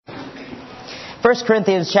1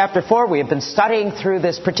 Corinthians chapter 4, we have been studying through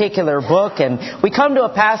this particular book, and we come to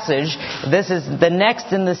a passage. This is the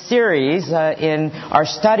next in the series in our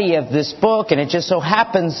study of this book, and it just so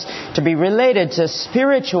happens to be related to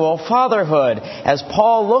spiritual fatherhood, as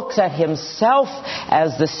Paul looks at himself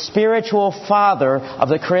as the spiritual father of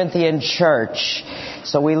the Corinthian church.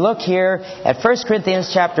 So we look here at 1 Corinthians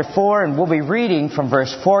chapter 4, and we'll be reading from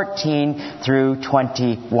verse 14 through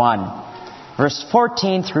 21. Verse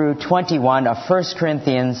 14 through 21 of 1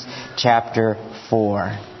 Corinthians chapter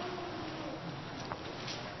 4.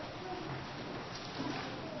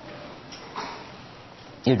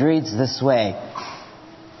 It reads this way: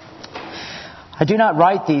 I do not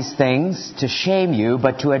write these things to shame you,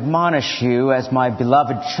 but to admonish you as my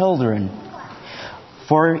beloved children.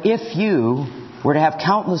 For if you were to have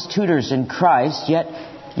countless tutors in Christ, yet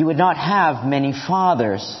you would not have many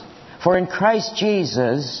fathers. For in Christ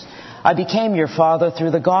Jesus I became your father through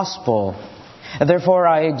the gospel. And therefore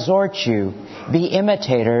I exhort you, be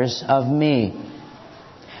imitators of me.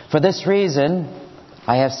 For this reason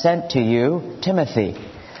I have sent to you Timothy,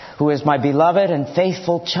 who is my beloved and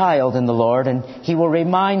faithful child in the Lord, and he will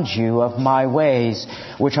remind you of my ways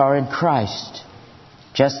which are in Christ,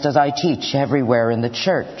 just as I teach everywhere in the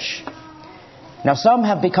church. Now some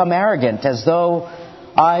have become arrogant, as though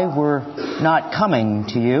I were not coming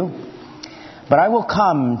to you. But I will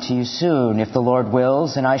come to you soon, if the Lord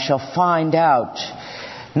wills, and I shall find out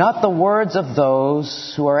not the words of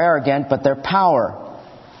those who are arrogant, but their power.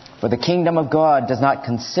 For the kingdom of God does not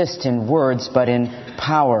consist in words, but in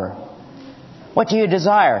power. What do you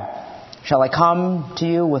desire? Shall I come to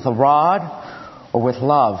you with a rod, or with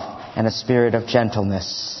love and a spirit of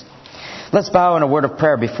gentleness? Let's bow in a word of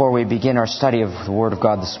prayer before we begin our study of the Word of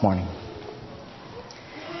God this morning.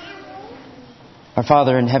 Our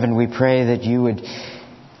Father in heaven, we pray that you would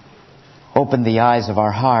open the eyes of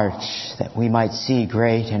our hearts, that we might see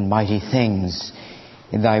great and mighty things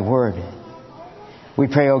in thy word. We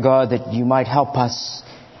pray, O God, that you might help us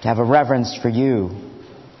to have a reverence for you,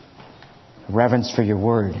 a reverence for your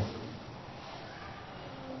word.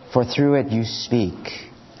 For through it you speak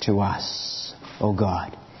to us, O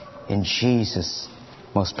God. In Jesus'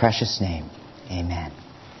 most precious name, amen.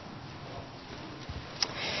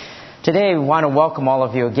 Today we want to welcome all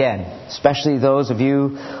of you again, especially those of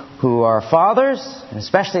you who are fathers, and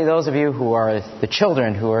especially those of you who are the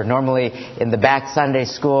children who are normally in the back Sunday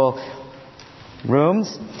school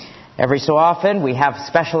rooms. Every so often we have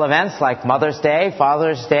special events like Mother's Day,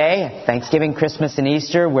 Father's Day, Thanksgiving, Christmas, and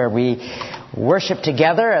Easter, where we worship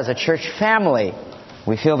together as a church family.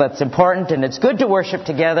 We feel that's important, and it's good to worship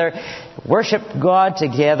together, worship God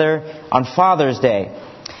together on Father's Day.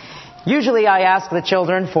 Usually I ask the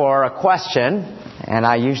children for a question, and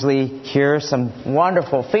I usually hear some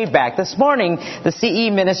wonderful feedback. This morning, the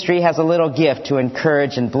CE ministry has a little gift to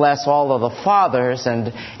encourage and bless all of the fathers,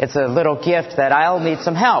 and it's a little gift that I'll need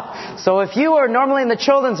some help. So if you are normally in the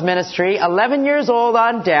children's ministry, 11 years old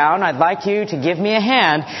on down, I'd like you to give me a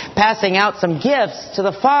hand passing out some gifts to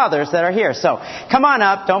the fathers that are here. So come on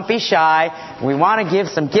up, don't be shy. We want to give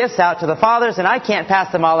some gifts out to the fathers, and I can't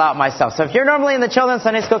pass them all out myself. So if you're normally in the children's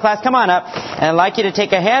Sunday school class, come on up, and I'd like you to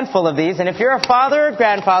take a handful of these. And if you're a father or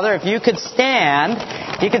grandfather, if you could stand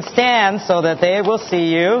so that they will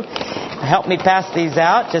see you. Help me pass these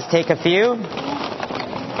out. Just take a few.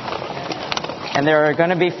 And there are going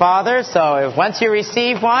to be fathers, so if once you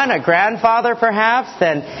receive one, a grandfather perhaps,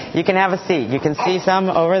 then you can have a seat. You can see some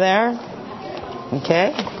over there.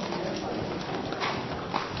 Okay.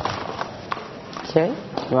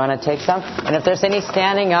 You want to take some? And if there's any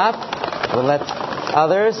standing up, we'll let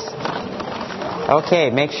others. Okay,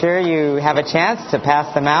 make sure you have a chance to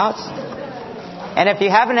pass them out. And if you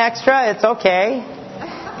have an extra, it's okay.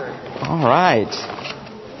 All right.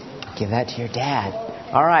 Give that to your dad.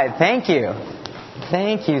 All right, thank you.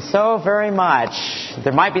 Thank you so very much.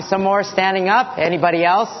 There might be some more standing up. Anybody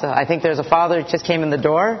else? I think there's a father who just came in the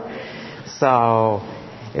door. So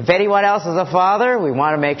if anyone else is a father, we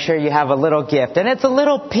want to make sure you have a little gift. And it's a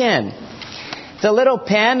little pin. It's a little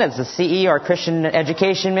pen. It's a CE, or Christian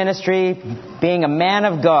Education Ministry. Being a man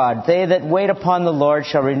of God, they that wait upon the Lord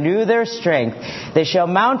shall renew their strength. They shall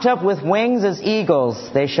mount up with wings as eagles.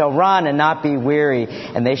 They shall run and not be weary,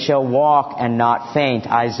 and they shall walk and not faint.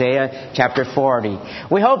 Isaiah chapter 40.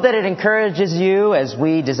 We hope that it encourages you as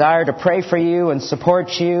we desire to pray for you and support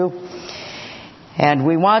you. And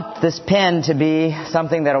we want this pen to be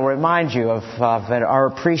something that will remind you of our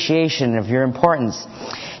appreciation of your importance.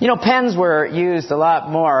 You know, pens were used a lot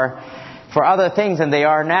more for other things than they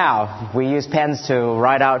are now. We use pens to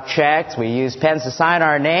write out checks. We use pens to sign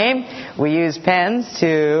our name. We use pens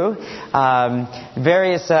to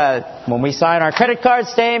when we sign our credit card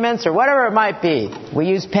statements or whatever it might be. We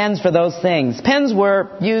use pens for those things. Pens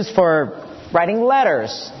were used for writing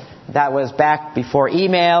letters. That was back before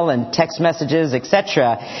email and text messages,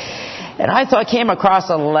 etc. And I came across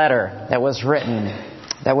a letter that was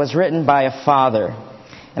written by a father.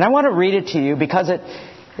 And I want to read it to you because it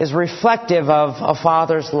is reflective of a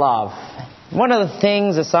father's love. One of the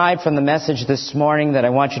things, aside from the message this morning, that I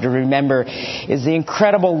want you to remember is the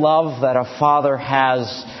incredible love that a father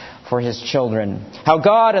has for his children. How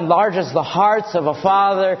God enlarges the hearts of a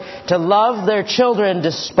father to love their children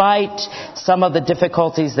despite some of the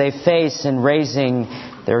difficulties they face in raising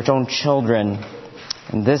their own children.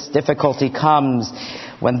 And this difficulty comes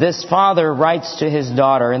when this father writes to his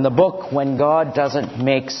daughter in the book When God Doesn't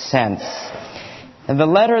Make Sense. And the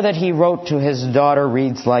letter that he wrote to his daughter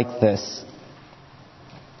reads like this.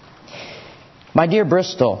 My dear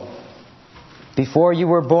Bristol, before you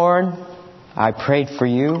were born, I prayed for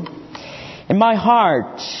you. In my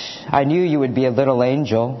heart, I knew you would be a little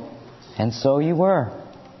angel, and so you were.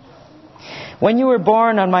 When you were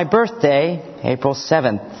born on my birthday, April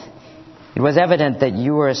 7th, it was evident that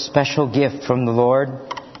you were a special gift from the Lord.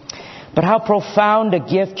 But how profound a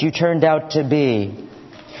gift you turned out to be.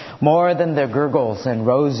 More than the gurgles and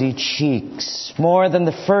rosy cheeks, more than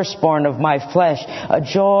the firstborn of my flesh, a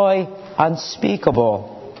joy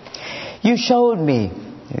unspeakable. You showed me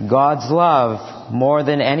God's love more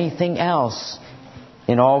than anything else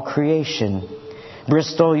in all creation.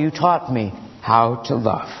 Bristol, you taught me how to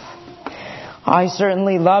love. I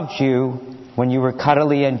certainly loved you when you were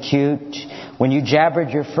cuddly and cute, when you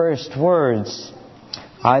jabbered your first words.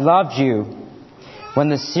 I loved you when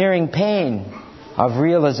the searing pain of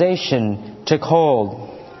realization took hold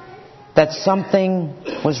that something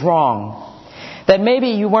was wrong, that maybe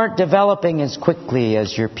you weren't developing as quickly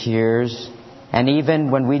as your peers, and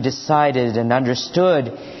even when we decided and understood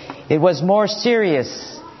it was more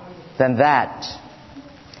serious than that.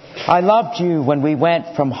 I loved you when we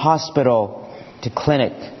went from hospital to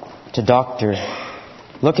clinic to doctor,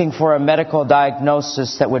 looking for a medical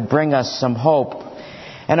diagnosis that would bring us some hope.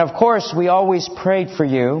 And of course, we always prayed for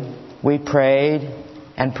you. We prayed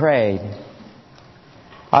and prayed.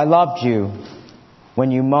 I loved you when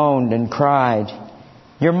you moaned and cried.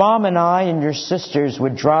 Your mom and I and your sisters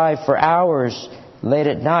would drive for hours late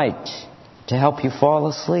at night to help you fall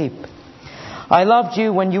asleep. I loved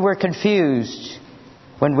you when you were confused,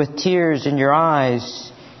 when with tears in your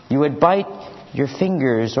eyes you would bite your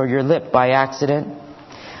fingers or your lip by accident.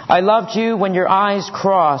 I loved you when your eyes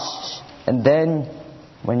crossed and then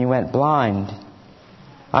when you went blind.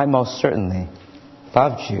 I most certainly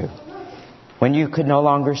loved you when you could no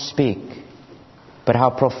longer speak, but how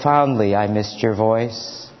profoundly I missed your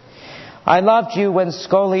voice. I loved you when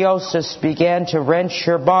scoliosis began to wrench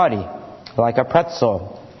your body like a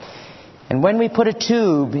pretzel. And when we put a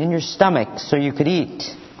tube in your stomach so you could eat,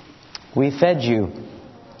 we fed you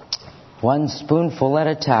one spoonful at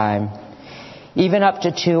a time, even up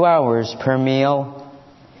to 2 hours per meal.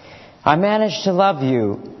 I managed to love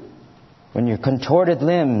you when your contorted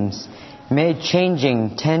limbs made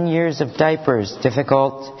changing 10 years of diapers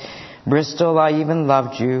difficult. Bristol, I even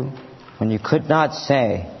loved you when you could not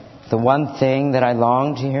say the one thing that I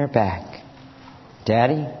longed to hear back.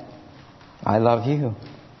 Daddy, I love you.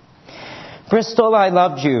 Bristol, I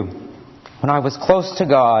loved you when I was close to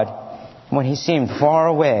God, when He seemed far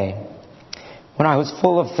away, when I was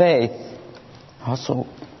full of faith, also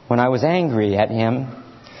when I was angry at Him.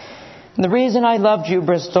 And the reason I loved you,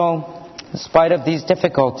 Bristol, in spite of these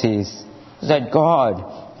difficulties, is that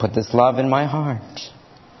God put this love in my heart.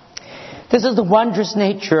 This is the wondrous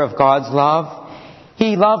nature of God's love.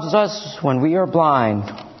 He loves us when we are blind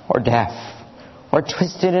or deaf or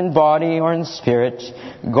twisted in body or in spirit.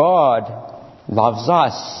 God loves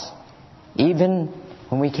us even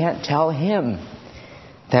when we can't tell Him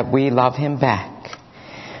that we love Him back.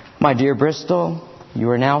 My dear Bristol, you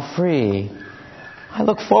are now free. I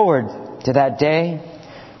look forward to that day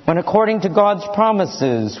when, according to God's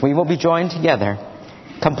promises, we will be joined together,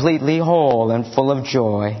 completely whole and full of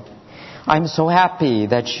joy. I'm so happy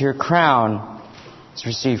that your crown is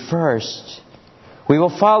received first. We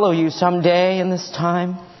will follow you someday in this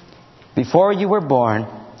time. Before you were born,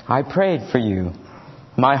 I prayed for you.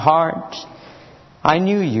 My heart, I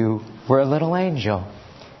knew you were a little angel,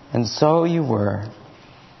 and so you were.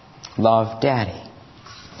 Love, Daddy.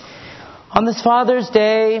 On this Father's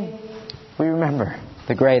Day, we remember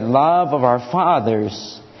the great love of our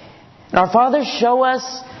fathers. And our fathers show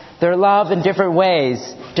us their love in different ways.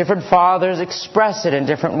 Different fathers express it in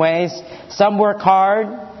different ways. Some work hard,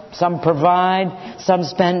 some provide, some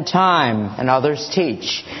spend time, and others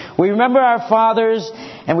teach. We remember our fathers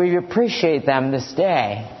and we appreciate them this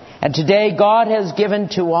day. And today God has given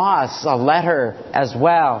to us a letter as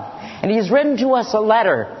well. And He's written to us a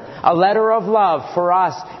letter of love for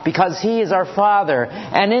us because He is our Father.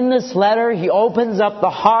 And in this letter He opens up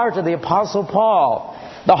the heart of the Apostle Paul.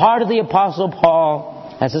 The heart of the Apostle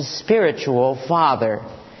Paul as a spiritual father.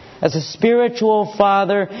 As a spiritual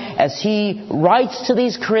father, as he writes to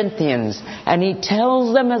these Corinthians, and he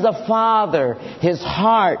tells them as a father his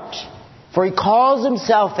heart. For he calls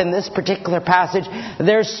himself in this particular passage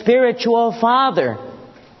their spiritual father.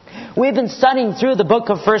 We've been studying through the book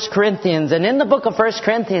of 1 Corinthians, and in the book of 1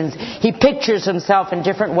 Corinthians, he pictures himself in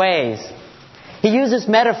different ways. He uses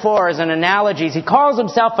metaphors and analogies. He calls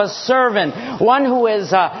himself a servant, one who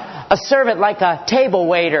is a servant like a table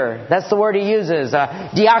waiter. That's the word he uses.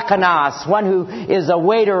 Diakonos, one who is a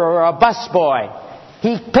waiter or a busboy.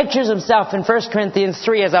 He pictures himself in 1 Corinthians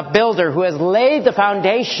 3 as a builder who has laid the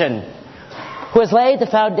foundation.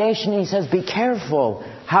 He says, be careful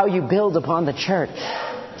how you build upon the church.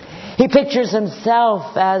 He pictures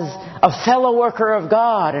himself as a fellow worker of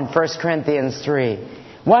God in 1 Corinthians 3.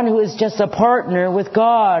 One who is just a partner with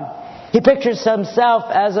God. He pictures himself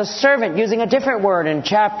as a servant, using a different word in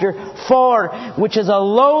chapter 4, which is a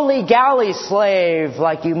lowly galley slave,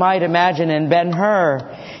 like you might imagine in Ben-Hur.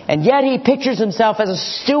 And yet he pictures himself as a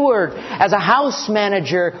steward, as a house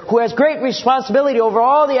manager, who has great responsibility over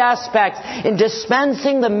all the aspects in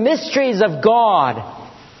dispensing the mysteries of God.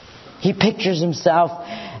 He pictures himself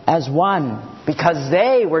as one, because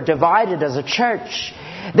they were divided as a church.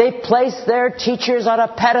 They placed their teachers on a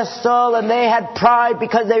pedestal, and they had pride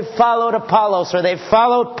because they followed Apollos or they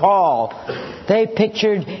followed Paul. They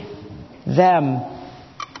pictured them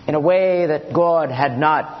in a way that God had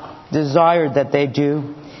not desired that they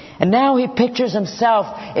do. And now he pictures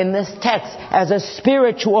himself in this text as a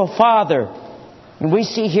spiritual father. And we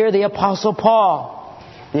see here the Apostle Paul.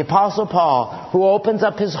 The Apostle Paul, who opens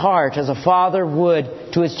up his heart as a father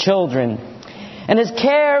would to his children. And his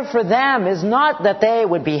care for them is not that they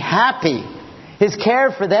would be happy. His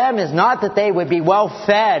care for them is not that they would be well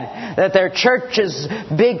fed, that their church is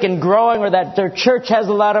big and growing, or that their church has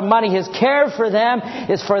a lot of money. His care for them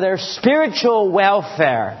is for their spiritual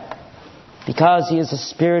welfare, because he is a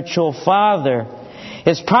spiritual father.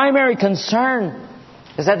 His primary concern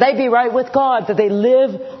is that they be right with God, that they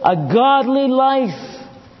live a godly life.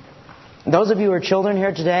 Those of you who are children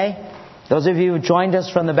here today, those of you who joined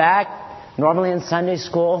us from the back, normally in Sunday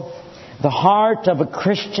school, the heart of a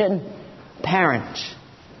Christian parent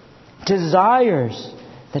desires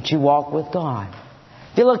that you walk with God.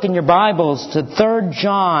 If you look in your Bibles to 3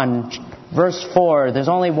 John verse 4, there's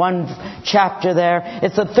only one chapter there.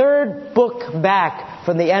 It's the third book back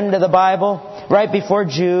from the end of the Bible, right before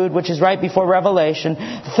Jude, which is right before Revelation.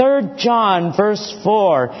 3 John verse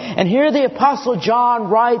 4. And here the Apostle John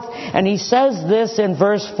writes, and he says this in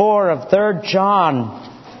verse 4 of 3 John.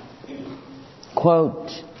 Quote,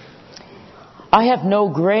 I have no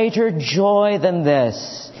greater joy than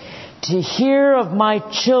this, to hear of my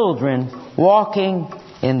children walking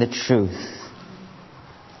in the truth.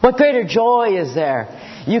 What greater joy is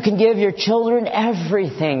there? You can give your children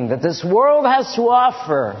everything that this world has to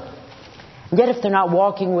offer. And yet if they're not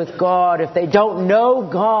walking with God, if they don't know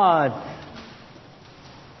God,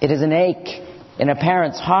 it is an ache in a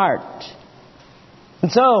parent's heart.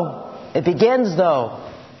 And so, it begins though,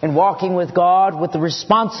 in walking with God, with the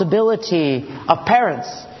responsibility of parents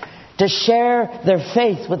to share their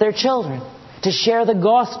faith with their children, to share the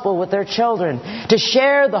gospel with their children, to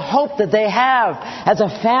share the hope that they have as a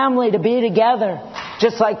family to be together,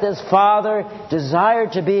 just like this father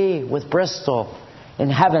desired to be with Bristol in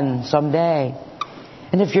heaven someday.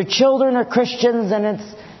 And if your children are Christians, then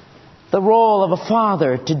it's the role of a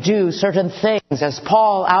father to do certain things, as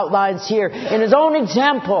Paul outlines here in his own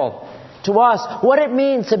example to us, what it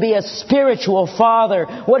means to be a spiritual father.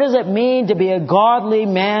 What does it mean to be a godly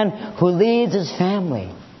man who leads his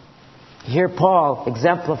family? Here Paul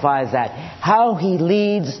exemplifies that, how he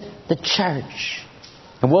leads the church.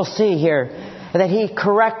 And we'll see here that he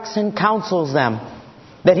corrects and counsels them,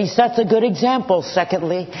 that he sets a good example,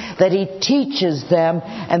 secondly, that he teaches them,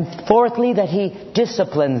 and fourthly, that he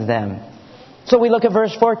disciplines them. So we look at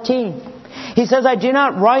verse 14. He says, I do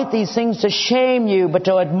not write these things to shame you, but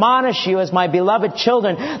to admonish you as my beloved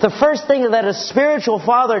children. The first thing that a spiritual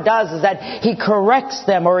father does is that he corrects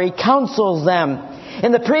them or he counsels them.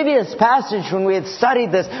 In the previous passage, when we had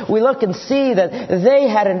studied this, we look and see that they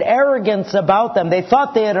had an arrogance about them. They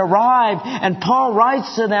thought they had arrived, and Paul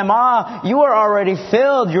writes to them, you are already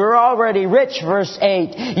filled, you're already rich, verse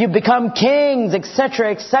 8. You've become kings,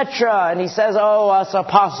 etc., etc. And he says, us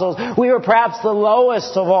apostles, we were perhaps the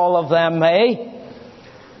lowest of all of them, eh?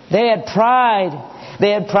 They had pride.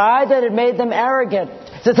 They had pride that had made them arrogant,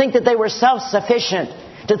 to think that they were self-sufficient,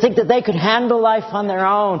 to think that they could handle life on their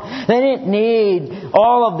own. They didn't need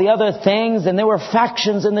all of the other things, and there were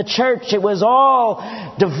factions in the church. It was all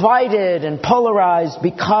divided and polarized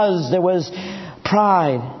because there was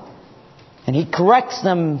pride. And he corrects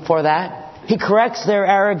them for that. He corrects their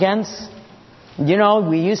arrogance. You know,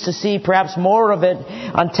 we used to see perhaps more of it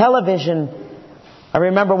on television. I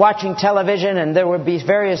remember watching television, and there would be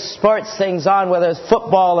various sports things on, whether it's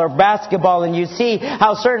football or basketball, and you see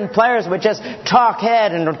how certain players would just talk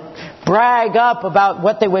head and brag up about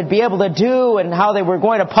what they would be able to do and how they were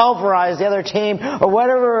going to pulverize the other team or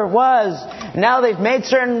whatever it was. Now they've made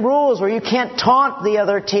certain rules where you can't taunt the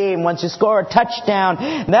other team once you score a touchdown.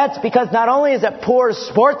 And that's because not only is it poor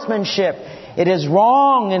sportsmanship, it is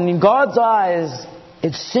wrong, and in God's eyes,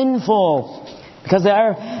 it's sinful. Because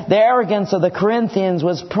the arrogance of the Corinthians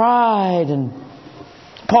was pride. And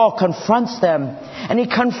Paul confronts them. And he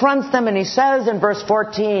confronts them, and he says in verse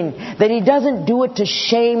 14 that he doesn't do it to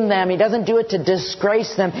shame them. He doesn't do it to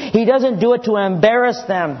disgrace them. He doesn't do it to embarrass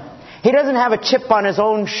them. He doesn't have a chip on his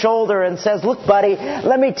own shoulder and says, look, buddy,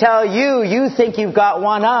 let me tell you, you think you've got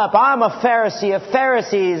one up. I'm a Pharisee of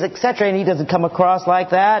Pharisees, etc. And he doesn't come across like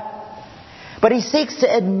that. But he seeks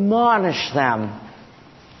to admonish them.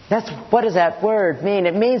 What does that word mean?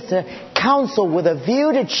 It means to counsel with a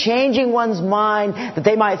view to changing one's mind that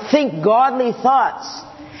they might think godly thoughts.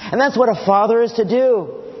 And that's what a father is to do.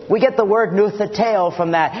 We get the word noutheteo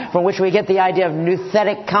from that, from which we get the idea of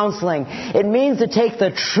nouthetic counseling. It means to take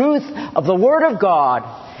the truth of the Word of God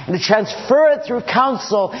and to transfer it through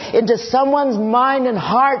counsel into someone's mind and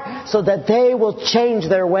heart so that they will change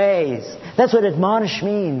their ways. That's what admonish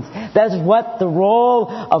means. That's what the role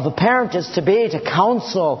of a parent is to be, to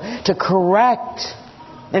counsel, to correct.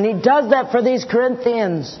 And he does that for these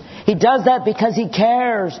Corinthians. He does that because he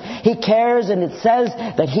cares. He cares, and it says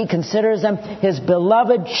that he considers them his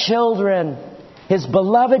beloved children. His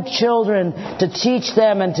beloved children, to teach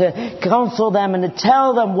them and to counsel them and to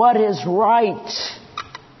tell them what is right.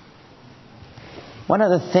 One of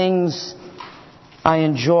the things I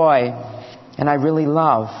enjoy and I really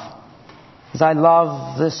love is I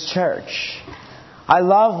love this church. I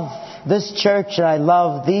love this church, and I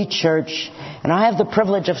love the church, and I have the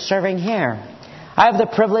privilege of serving here. I have the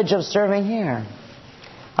privilege of serving here.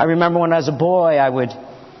 I remember when I was a boy, I would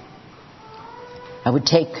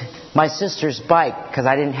take my sister's bike, because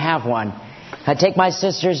I didn't have one. I'd take my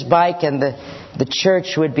sister's bike, and the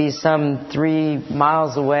church would be some 3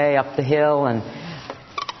 miles away up the hill, and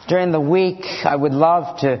during the week, I would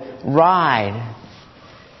love to ride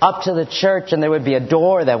up to the church, and there would be a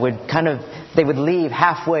door that would they would leave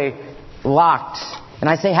halfway locked. And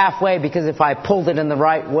I say halfway because if I pulled it in the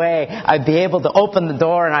right way, I'd be able to open the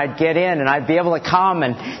door and I'd get in, and I'd be able to come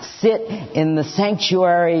and sit in the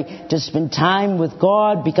sanctuary to spend time with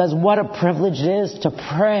God, because what a privilege it is to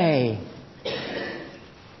pray.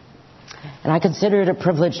 And I consider it a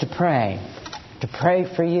privilege to pray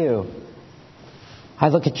for you. I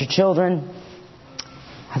look at your children.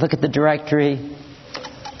 I look at the directory.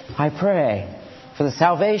 I pray for the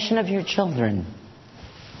salvation of your children.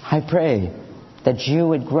 I pray that you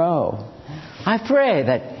would grow. I pray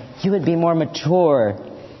that you would be more mature.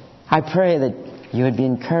 I pray that you would be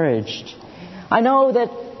encouraged. I know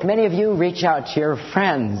that many of you reach out to your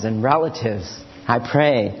friends and relatives. I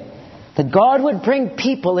pray that God would bring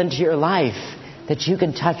people into your life that you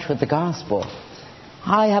can touch with the gospel.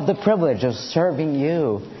 I have the privilege of serving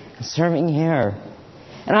you and serving here.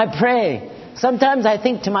 And I pray, sometimes I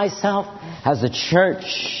think to myself, has the church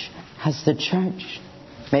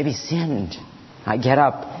maybe sinned? I get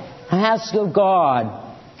up and I ask of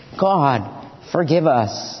God, forgive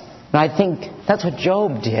us. And I think that's what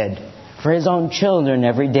Job did for his own children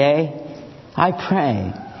every day. I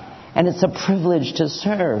pray. And it's a privilege to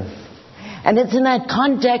serve. And it's in that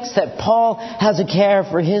context that Paul has a care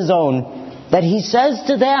for his own, that he says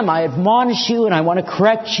to them, I admonish you and I want to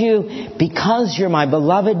correct you because you're my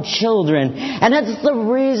beloved children. And that's the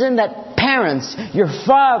reason that parents, your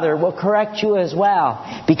father, will correct you as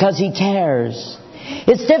well, because he cares.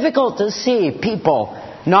 It's difficult to see people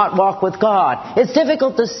not walk with God. It's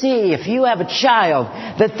difficult to see, if you have a child,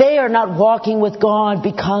 that they are not walking with God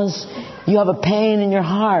because you have a pain in your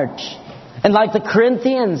heart. And like the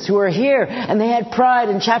Corinthians who are here, and they had pride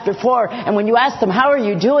in chapter 4, and when you ask them, how are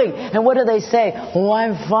you doing? And what do they say? Oh,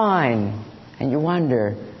 I'm fine. And you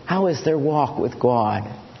wonder, how is their walk with God?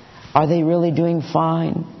 Are they really doing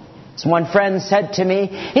fine? As one friend said to me,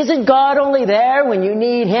 isn't God only there when you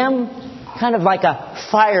need Him? Kind of like a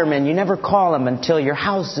fireman. You never call Him until your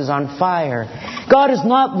house is on fire. God is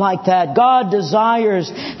not like that. God desires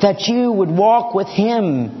that you would walk with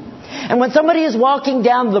Him. And when somebody is walking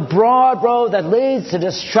down the broad road that leads to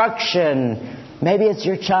destruction, maybe it's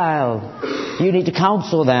your child, you need to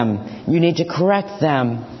counsel them. You need to correct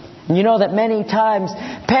them. And you know that many times,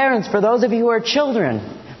 parents, for those of you who are children,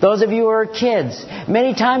 those of you who are kids,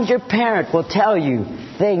 many times your parent will tell you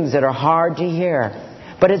things that are hard to hear.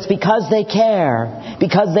 But it's because they care,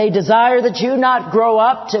 because they desire that you not grow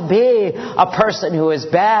up to be a person who is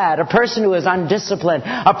bad, a person who is undisciplined,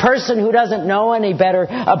 a person who doesn't know any better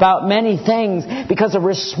about many things, because a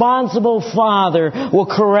responsible father will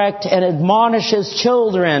correct and admonish his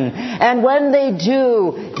children. And when they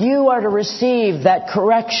do, you are to receive that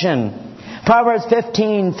correction. Proverbs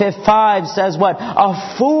 15:5 says what? A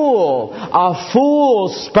fool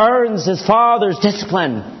spurns his father's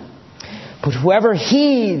discipline. But whoever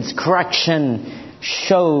heeds correction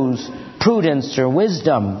shows prudence or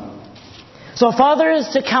wisdom. So a father is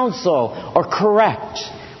to counsel or correct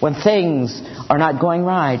when things are not going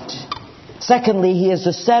right. Secondly, he is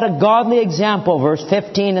to set a godly example, verse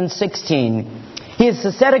 15 and 16. He is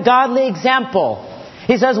to set a godly example.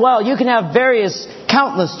 He says, well, you can have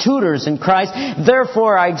countless tutors in Christ.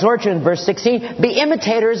 Therefore, I exhort you in verse 16, be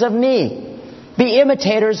imitators of me. Be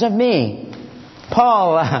imitators of me.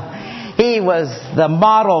 Paul, he was the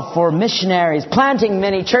model for missionaries, planting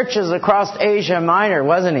many churches across Asia Minor,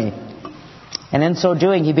 wasn't he? And in so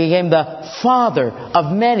doing, he became the father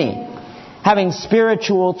of many. Having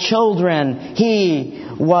spiritual children, he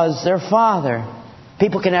was their father.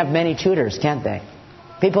 People can have many tutors, can't they?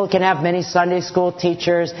 People can have many Sunday school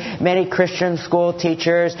teachers, many Christian school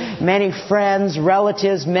teachers, many friends,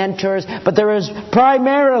 relatives, mentors. But there is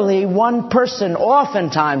primarily one person,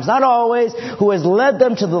 oftentimes, not always, who has led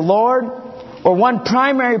them to the Lord, or one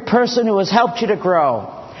primary person who has helped you to grow.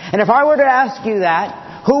 And if I were to ask you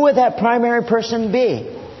that, who would that primary person be?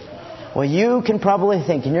 Well, you can probably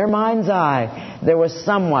think in your mind's eye, there was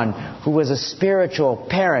someone who was a spiritual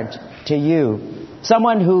parent to you.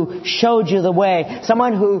 Someone who showed you the way.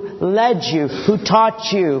 Someone who led you, who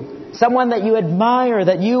taught you. Someone that you admire,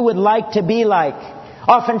 that you would like to be like.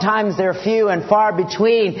 Oftentimes they're few and far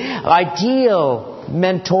between, ideal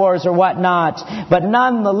mentors or whatnot. But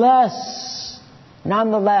nonetheless,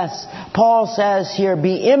 Paul says here,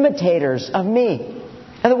 be imitators of me.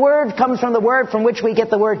 And the word comes from the word from which we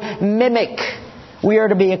get the word mimic. We are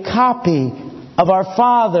to be a copy of our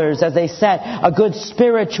fathers as they set a good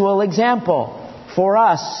spiritual example for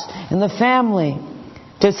us in the family.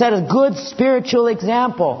 To set a good spiritual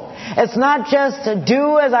example. It's not just to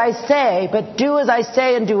do as I say, but do as I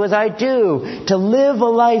say and do as I do. To live a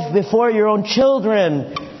life before your own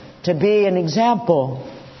children. To be an example.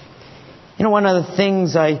 You know, one of the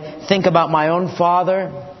things I think about my own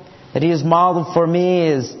father, that he has modeled for me,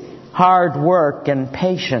 is hard work and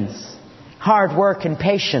patience. Hard work and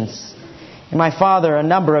patience. And my father, a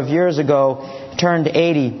number of years ago, turned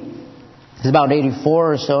 80. He's about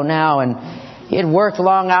 84 or so now, and he had worked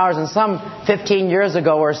long hours, and some 15 years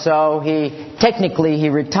ago or so, he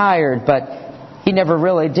retired, but he never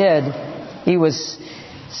really did. He was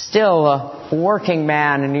still a working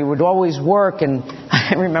man, and he would always work. And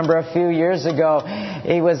I remember a few years ago,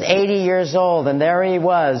 he was 80 years old, and there he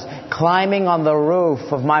was, climbing on the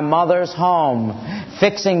roof of my mother's home,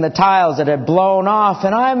 fixing the tiles that had blown off.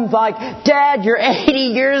 And I'm like, Dad, you're 80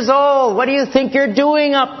 years old. What do you think you're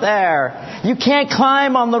doing up there? You can't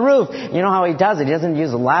climb on the roof. You know how he does it? He doesn't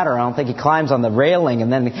use a ladder. I don't think he climbs on the railing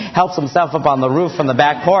and then helps himself up on the roof from the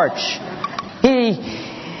back porch.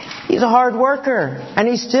 He's a hard worker, and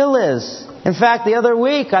he still is. In fact, the other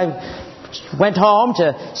week I went home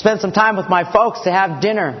to spend some time with my folks to have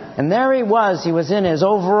dinner. And there he was. He was in his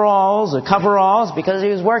overalls, or coveralls, because he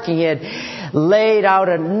was working. He had laid out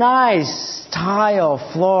a nice tile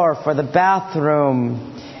floor for the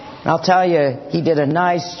bathroom. And I'll tell you, he did a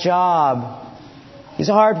nice job. He's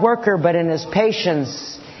a hard worker, but in his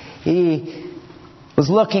patience, he was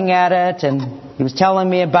looking at it and he was telling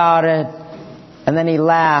me about it. And then he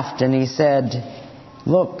laughed and he said,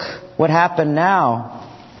 look what happened now.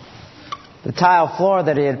 The tile floor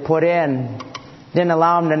that he had put in didn't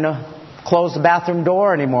allow him to close the bathroom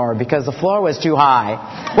door anymore because the floor was too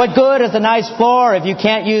high. What good is a nice floor if you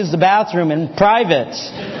can't use the bathroom in private?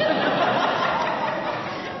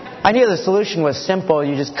 I knew the solution was simple.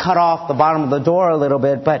 You just cut off the bottom of the door a little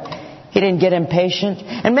bit, but he didn't get impatient.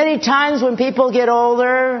 And many times when people get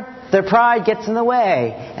older, their pride gets in the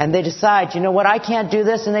way. And they decide, you know what, I can't do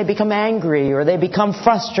this, and they become angry or they become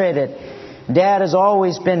frustrated. Dad has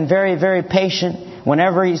always been very, very patient.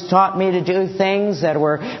 Whenever he's taught me to do things that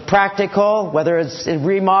were practical, whether it's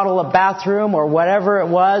remodel a bathroom or whatever it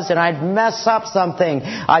was, and I'd mess up something.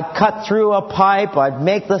 I'd cut through a pipe. I'd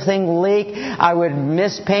make the thing leak. I would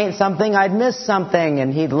mispaint something. I'd miss something.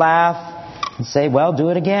 And he'd laugh and say, well, do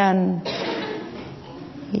it again.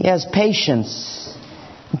 He has patience.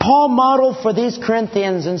 Paul modeled for these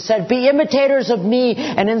Corinthians and said, be imitators of me,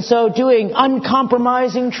 and in so doing,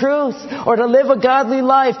 uncompromising truth, or to live a godly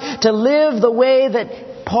life, to live the way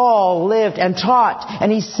that Paul lived and taught.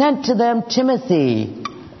 And he sent to them Timothy.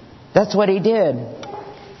 That's what he did.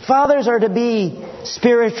 Fathers are to be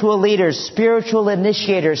spiritual leaders, spiritual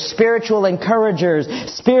initiators, spiritual encouragers,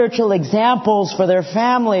 spiritual examples for their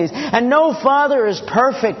families. And no father is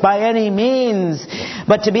perfect by any means.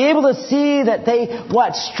 But to be able to see that they,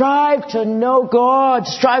 strive to know God,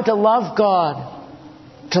 strive to love God,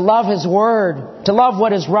 to love His Word, to love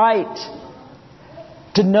what is right,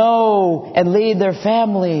 to know and lead their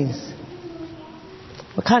families.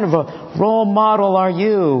 What kind of a role model are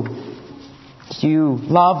you? Do you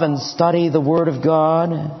love and study the Word of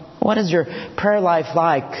God? What is your prayer life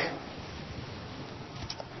like?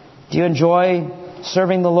 Do you enjoy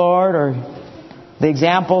serving the Lord, or the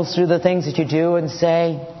examples through the things that you do and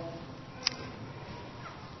say?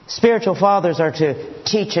 Spiritual fathers are to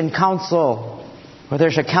teach and counsel, or there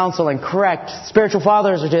should counsel and correct. Spiritual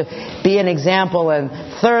fathers are to be an example. And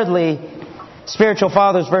thirdly, spiritual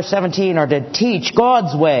fathers, verse 17, are to teach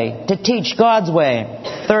God's way. To teach God's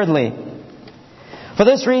way. Thirdly, for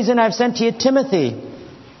this reason I've sent to you Timothy.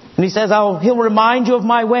 And he says, he'll remind you of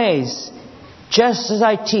my ways, just as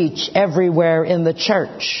I teach everywhere in the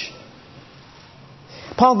church.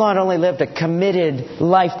 Paul not only lived a committed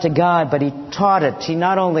life to God, but he taught it. He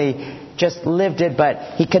not only just lived it,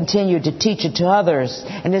 but he continued to teach it to others.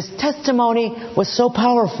 And his testimony was so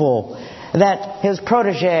powerful that his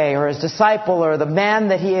protege or his disciple or the man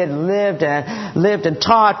that he had lived and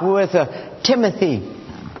taught with, Timothy,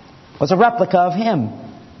 was a replica of him.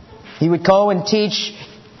 He would go and teach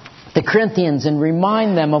the Corinthians and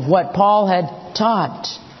remind them of what Paul had taught.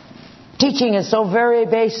 Teaching is so very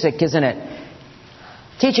basic, isn't it?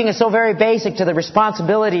 Teaching is so very basic to the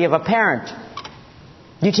responsibility of a parent.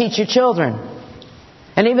 You teach your children.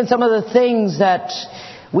 And even some of the things that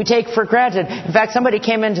we take for granted. In fact, somebody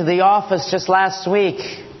came into the office just last week,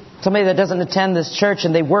 somebody that doesn't attend this church,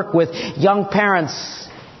 and they work with young parents,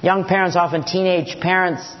 often teenage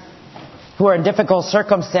parents, who are in difficult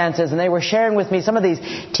circumstances. And they were sharing with me some of these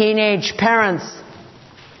teenage parents.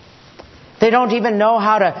 They don't even know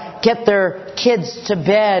how to get their kids to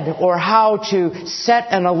bed or how to set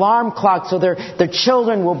an alarm clock so their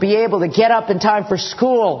children will be able to get up in time for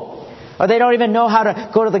school. Or they don't even know how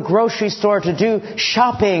to go to the grocery store to do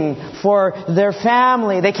shopping for their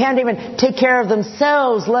family. They can't even take care of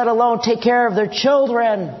themselves, let alone take care of their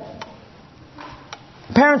children.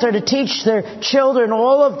 Parents are to teach their children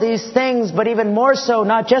all of these things, but even more so,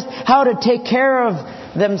 not just how to take care of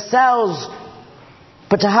themselves,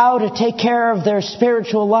 but to how to take care of their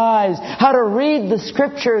spiritual lives, how to read the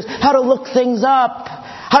Scriptures, how to look things up,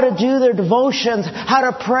 how to do their devotions,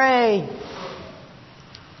 how to pray.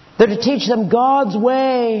 They're to teach them God's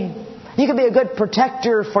way. You can be a good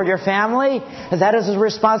protector for your family. That is a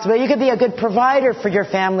responsibility. You can be a good provider for your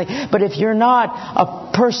family. But if you're not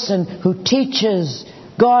a person who teaches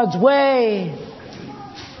God's way,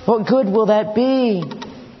 what good will that be?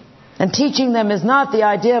 And teaching them is not the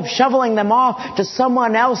idea of shoveling them off to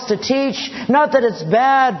someone else to teach. Not that it's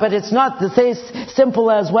bad, but it's not the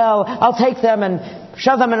simple as, well, I'll take them and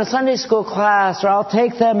shove them in a Sunday school class, or I'll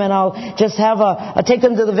take them and I'll take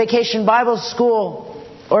them to the vacation Bible school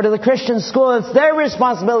or to the Christian school. It's their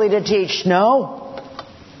responsibility to teach. No.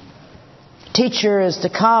 Teacher is to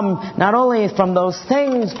come not only from those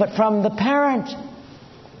things, but from the parent.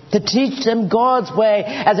 To teach them God's way.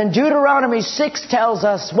 As in Deuteronomy 6 tells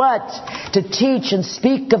us what? To teach and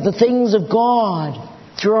speak of the things of God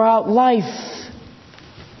throughout life.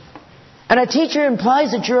 And a teacher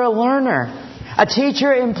implies that you're a learner. A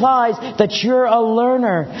teacher implies that you're a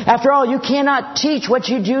learner. After all, you cannot teach what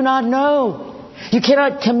you do not know. You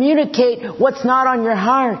cannot communicate what's not on your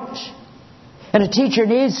heart. And a teacher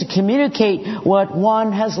needs to communicate what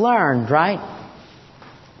one has learned, right?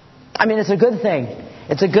 I mean, it's a good thing.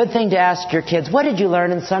 It's a good thing to ask your kids, what did you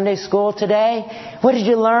learn in Sunday school today? What did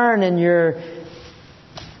you learn in your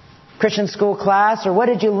Christian school class? Or what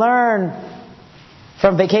did you learn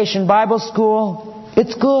from Vacation Bible School?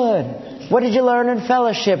 It's good. What did you learn in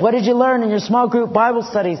fellowship? What did you learn in your small group Bible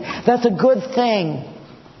studies? That's a good thing.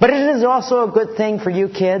 But it is also a good thing for you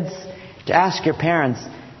kids to ask your parents,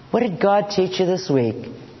 what did God teach you this week?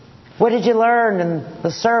 What did you learn in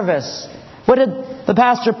the service? What did the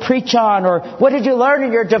pastor preach on? Or what did you learn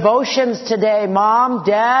in your devotions today, Mom,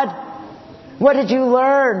 Dad? What did you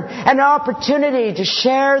learn? An opportunity to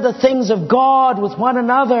share the things of God with one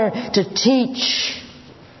another, to teach.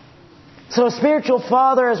 So a spiritual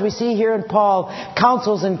father, as we see here in Paul,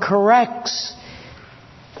 counsels and corrects.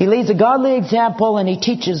 He leads a godly example and he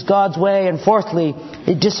teaches God's way. And fourthly,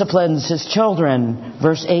 he disciplines his children.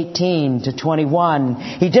 Verse 18 to 21.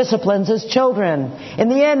 He disciplines his children. In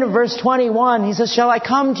the end of verse 21, he says, shall I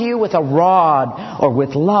come to you with a rod or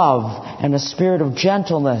with love and a spirit of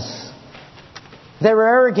gentleness? Their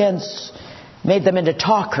arrogance made them into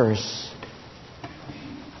talkers.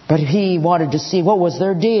 But he wanted to see what was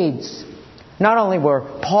their deeds. Not only were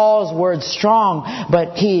Paul's words strong,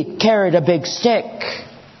 but he carried a big stick.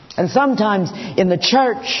 And sometimes in the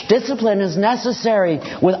church, discipline is necessary.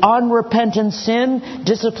 With unrepentant sin,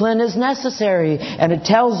 discipline is necessary. And it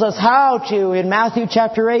tells us how to in Matthew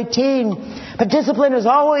chapter 18. But discipline is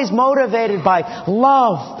always motivated by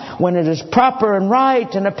love when it is proper and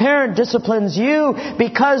right. And a parent disciplines you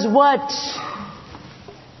because what?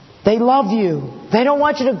 They love you. They don't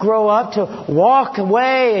want you to grow up to walk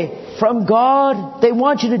away from God. They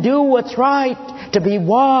want you to do what's right, to be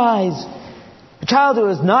wise. A child who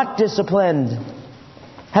is not disciplined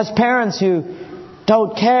has parents who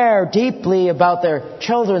don't care deeply about their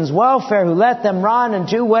children's welfare, who let them run and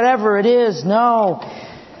do whatever it is. No.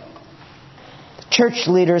 Church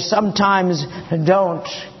leaders sometimes don't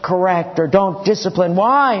correct or don't discipline.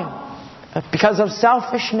 Why? Because of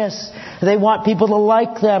selfishness. They want people to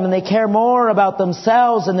like them and they care more about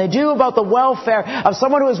themselves than they do about the welfare of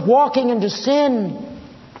someone who is walking into sin,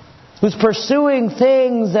 who's pursuing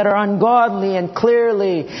things that are ungodly and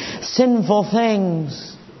clearly sinful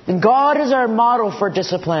things. And God is our model for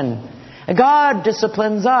discipline. And God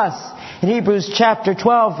disciplines us. In Hebrews chapter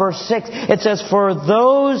 12, verse 6, it says, for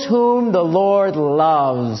those whom the Lord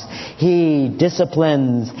loves, He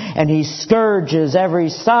disciplines, and He scourges every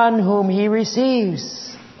son whom He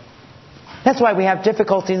receives. That's why we have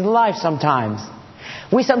difficulties in life sometimes.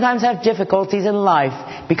 We sometimes have difficulties in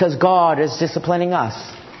life because God is disciplining us.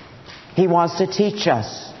 He wants to teach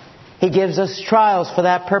us. He gives us trials for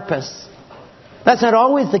that purpose. That's not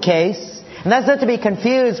always the case. And that's not to be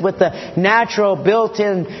confused with the natural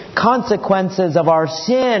built-in consequences of our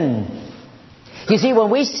sin. You see, when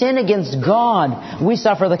we sin against God, we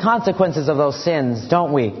suffer the consequences of those sins,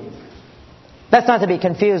 don't we? That's not to be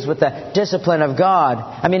confused with the discipline of God.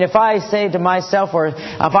 I mean, if I say to myself, or if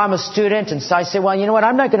I'm a student and so I say, well, you know what,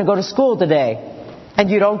 I'm not going to go to school today. And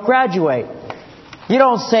you don't graduate. You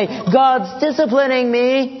don't say, God's disciplining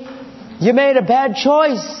me. You made a bad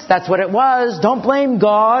choice. That's what it was. Don't blame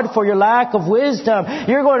God for your lack of wisdom.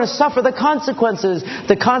 You're going to suffer the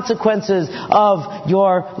consequences of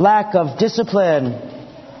your lack of discipline.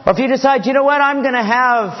 Or if you decide, you know what, I'm going to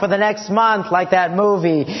have for the next month, like that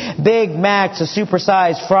movie, Big Macs, a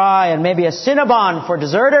supersized fry, and maybe a Cinnabon for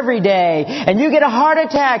dessert every day, and you get a heart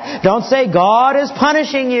attack, don't say God is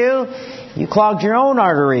punishing you. You clogged your own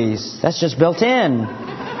arteries. That's just built in.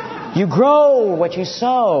 You grow what you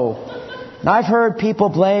sow. And I've heard people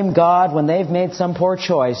blame God when they've made some poor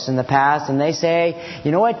choice in the past, and they say, you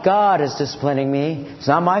know what, God is disciplining me. It's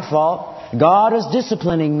not my fault. God is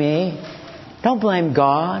disciplining me. Don't blame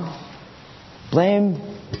God. Blame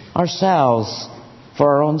ourselves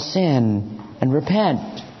for our own sin and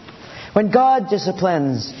repent. When God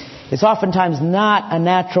disciplines, it's oftentimes not a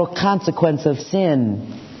natural consequence of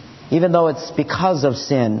sin, even though it's because of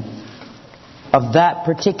sin, of that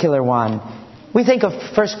particular one. We think of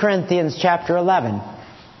 1 Corinthians chapter 11,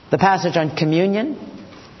 the passage on communion.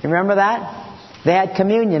 You remember that? They had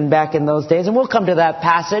communion back in those days, and we'll come to that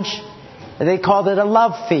passage. They called it a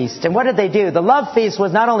love feast. And what did they do? The love feast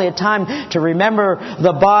was not only a time to remember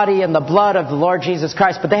the body and the blood of the Lord Jesus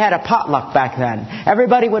Christ, but they had a potluck back then.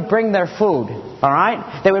 Everybody would bring their food. All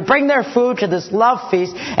right? They would bring their food to this love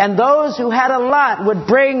feast, and those who had a lot would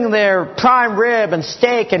bring their prime rib and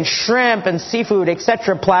steak and shrimp and seafood,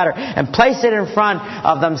 etc. platter and place it in front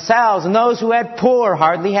of themselves. And those who had poor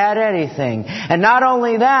hardly had anything. And not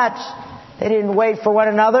only that, they didn't wait for one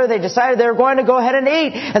another. They decided they were going to go ahead and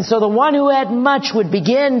eat. And so the one who had much would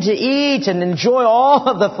begin to eat and enjoy all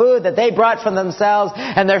of the food that they brought from themselves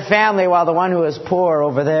and their family, while the one who was poor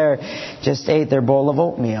over there just ate their bowl of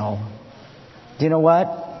oatmeal. Do you know what?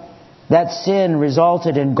 That sin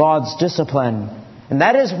resulted in God's discipline. And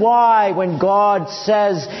that is why when God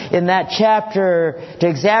says in that chapter to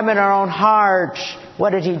examine our own heart,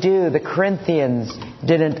 what did He do? The Corinthians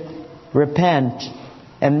didn't repent,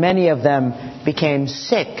 and many of them became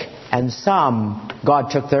sick, and some,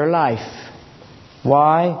 God took their life.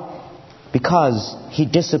 Why? Because He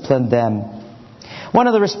disciplined them. One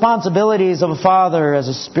of the responsibilities of a father as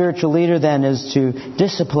a spiritual leader then is to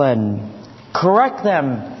discipline, correct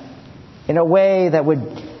them in a way that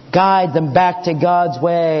would guide them back to God's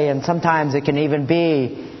way, and sometimes it can even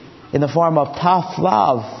be in the form of tough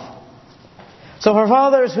love. So for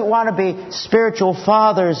fathers who want to be spiritual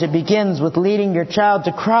fathers, it begins with leading your child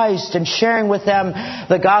to Christ and sharing with them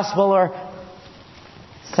the gospel, or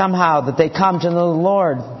somehow that they come to know the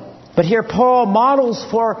Lord. But here Paul models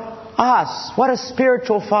for us what a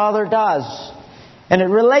spiritual father does. And it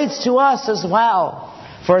relates to us as well.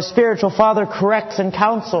 For a spiritual father corrects and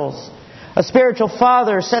counsels. A spiritual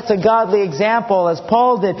father sets a godly example, as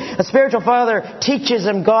Paul did. A spiritual father teaches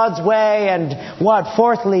them God's way and what?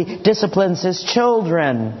 Fourthly, disciplines his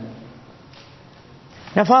children.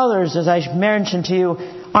 Now, fathers, as I mentioned to you,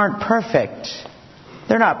 aren't perfect.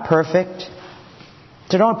 They're not perfect.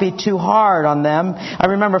 So don't be too hard on them. I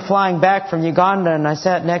remember flying back from Uganda, and I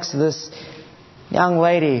sat next to this young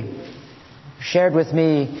lady who shared with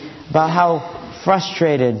me about how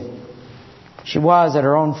frustrated she was at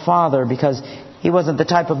her own father because he wasn't the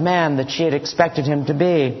type of man that she had expected him to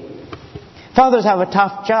be. Fathers have a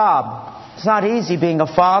tough job. It's not easy being a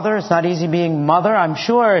father. It's not easy being a mother, I'm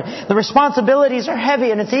sure. The responsibilities are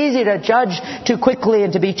heavy, and it's easy to judge too quickly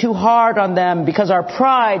and to be too hard on them because our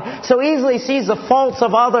pride so easily sees the faults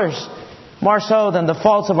of others more so than the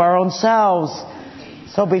faults of our own selves.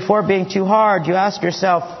 So before being too hard, you ask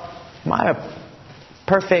yourself, am I a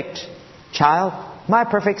perfect child? Am I a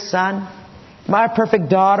perfect son? Am I a perfect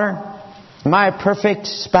daughter? Am I a perfect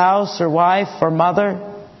spouse or wife or mother?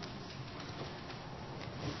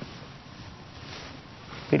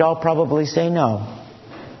 We'd all probably say no.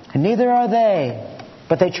 And neither are they.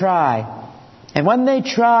 But they try. And when they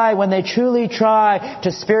truly try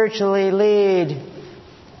to spiritually lead,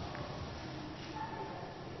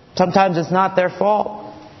 sometimes it's not their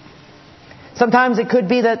fault. Sometimes it could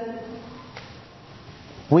be that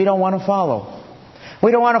we don't want to follow.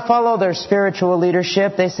 We don't want to follow their spiritual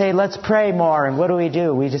leadership. They say, let's pray more. And what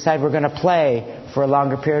do? We decide we're going to play for a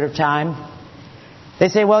longer period of time. They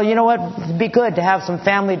say, well, you know what? It'd be good to have some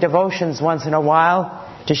family devotions once in a while,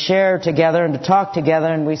 to share together and to talk together.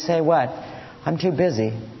 And we say, what? I'm too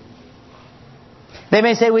busy. They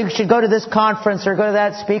may say we should go to this conference or go to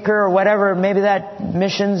that speaker or whatever, maybe that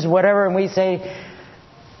missions, whatever. And we say,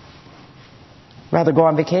 rather go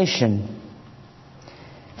on vacation.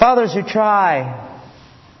 Fathers who try,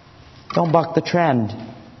 don't buck the trend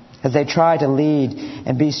as they try to lead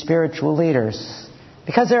and be spiritual leaders.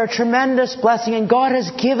 Because they're a tremendous blessing, and God has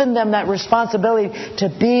given them that responsibility to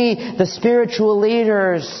be the spiritual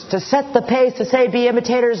leaders, to set the pace, to say, be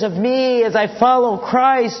imitators of me as I follow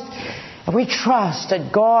Christ. And we trust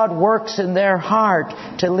that God works in their heart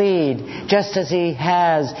to lead, just as He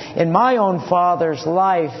has in my own father's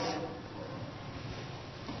life.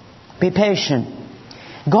 Be patient.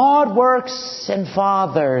 God works in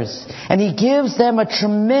fathers, and He gives them a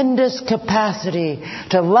tremendous capacity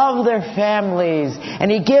to love their families,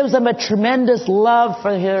 and He gives them a tremendous love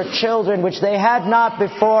for their children, which they had not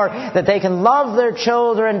before, that they can love their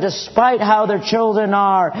children despite how their children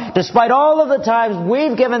are. Despite all of the times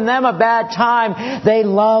we've given them a bad time, they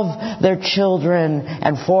love their children,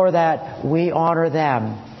 and for that we honor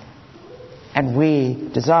them. And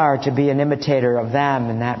we desire to be an imitator of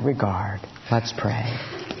them in that regard. Let's pray.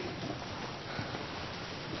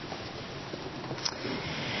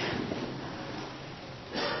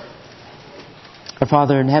 Our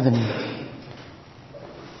Father in heaven,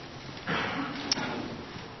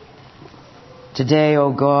 today,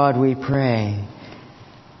 O God, we pray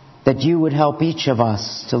that You would help each of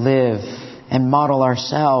us to live and model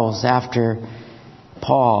ourselves after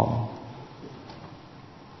Paul,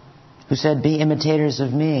 who said, be imitators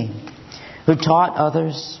of me, who taught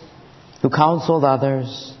others, who counseled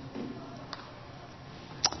others,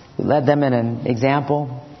 who led them in an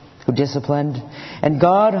example, who disciplined. And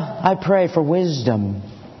God, I pray for wisdom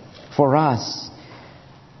for us.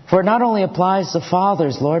 For it not only applies to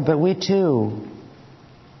fathers, Lord, but we too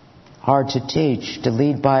are to teach, to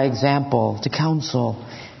lead by example, to counsel,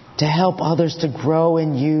 to help others to grow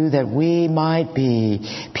in You, that we might be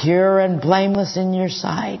pure and blameless in Your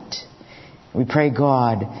sight. We pray,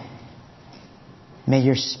 God, may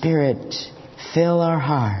Your Spirit fill our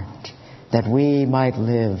heart, that we might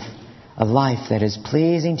live a life that is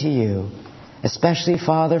pleasing to You, especially,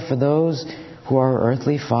 Father, for those who are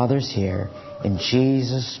earthly fathers here. In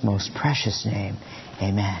Jesus' most precious name,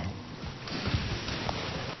 amen.